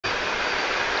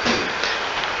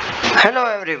Hello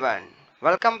everyone,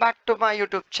 welcome back to my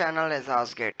YouTube channel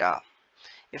Azaz Geta.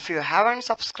 If you haven't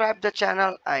subscribed the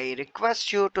channel, I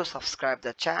request you to subscribe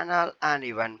the channel and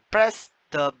even press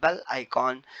the bell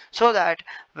icon so that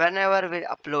whenever we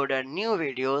upload a new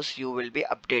videos you will be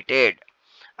updated,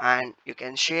 and you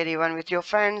can share even with your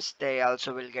friends. They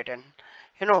also will get an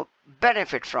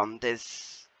benefit from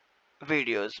this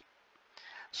videos.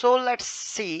 So let's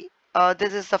see,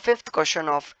 this is the fifth question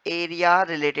of area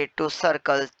related to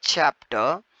circle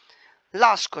chapter.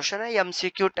 Last question, a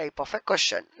MCQ type of a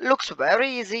question. Looks very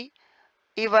easy,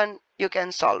 even you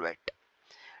can solve it.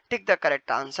 Tick the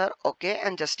correct answer, okay,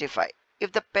 and justify.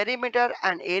 If the perimeter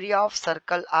and area of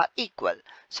circle are equal.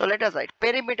 So let us write,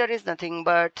 perimeter is nothing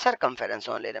but circumference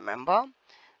only, remember.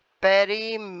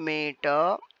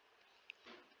 Perimeter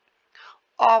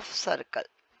of circle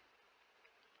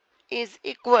is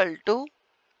equal to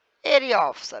area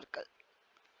of circle.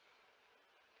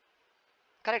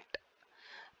 Correct.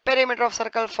 Perimeter of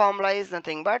circle formula is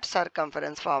nothing but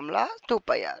circumference formula 2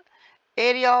 pi r.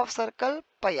 Area of circle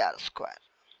pi r square.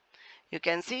 You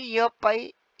can see here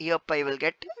pi will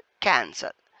get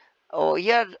cancelled. Oh,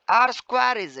 here r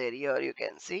square is there, here you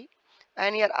can see,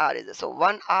 and here r is there. So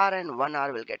 1r and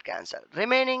 1r will get cancelled.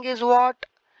 Remaining is what?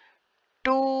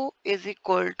 2 is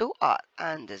equal to r,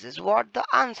 and this is what the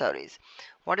answer is.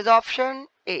 What is option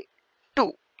A?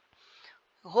 2.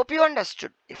 Hope you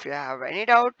understood. If you have any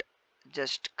doubt,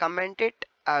 just comment it.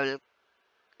 I will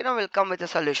will come with a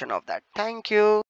solution of that. Thank you.